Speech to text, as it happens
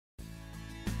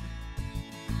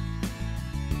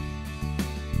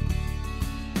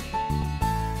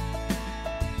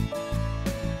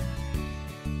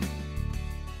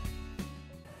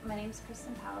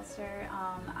Pallister.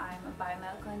 I'm a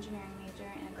biomedical engineering major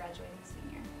and a graduating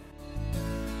senior.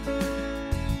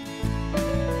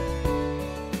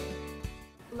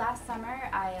 Last summer,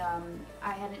 I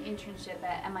had an internship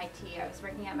at MIT. I was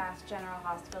working at Mass General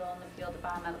Hospital in the field of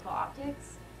biomedical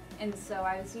optics, and so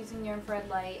I was using near-infrared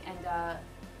light, and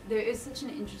there is such an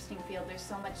interesting field. There's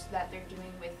so much that they're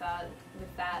doing with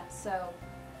that. So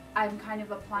I'm kind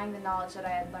of applying the knowledge that I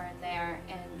had learned there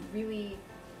and really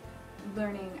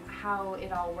learning how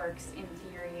it all works in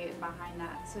theory behind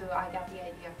that. So I got the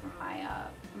idea from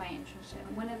my internship.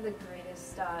 One of the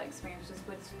greatest experiences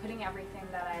was putting everything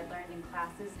that I had learned in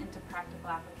classes into practical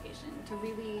application, to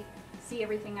really see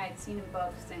everything I had seen in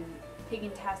books and taken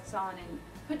tests on and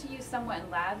put to use somewhat in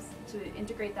labs, to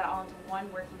integrate that all into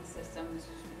one working system was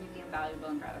just really invaluable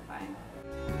and gratifying.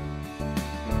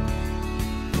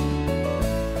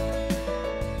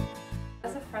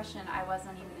 As a freshman, I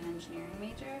wasn't even an engineering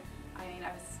major. I mean,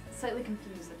 I was slightly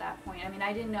confused at that point. I mean,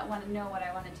 I didn't want to know what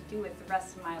I wanted to do with the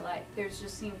rest of my life. There's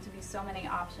just seemed to be so many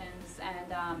options,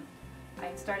 and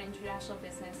I started international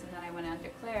business, and then I went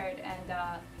undeclared,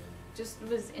 and just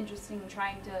was interesting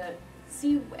trying to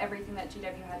see everything that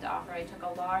GW had to offer. I took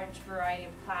a large variety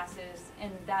of classes,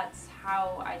 and that's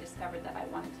how I discovered that I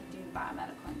wanted to do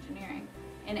biomedical engineering.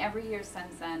 And every year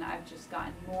since then, I've just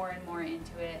gotten more and more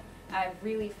into it. I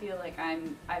really feel like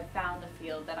I've found a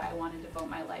field that I want to devote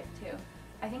my life to.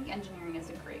 I think engineering is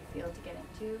a great field to get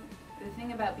into. The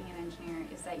thing about being an engineer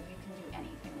is that you can do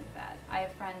anything with that. I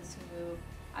have friends who,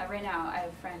 right now, I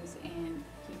have friends in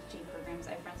PhD programs,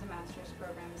 I have friends in master's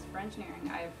programs for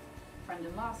engineering, I have a friend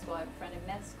in law school, I have a friend in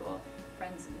med school,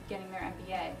 friends getting their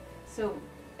MBA. So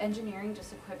engineering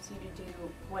just equips you to do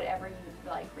whatever you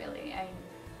like, really.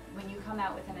 When you come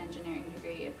out with an engineering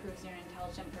degree, it proves you're an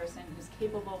intelligent person who's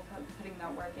capable of putting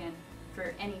that work in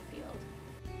for any field.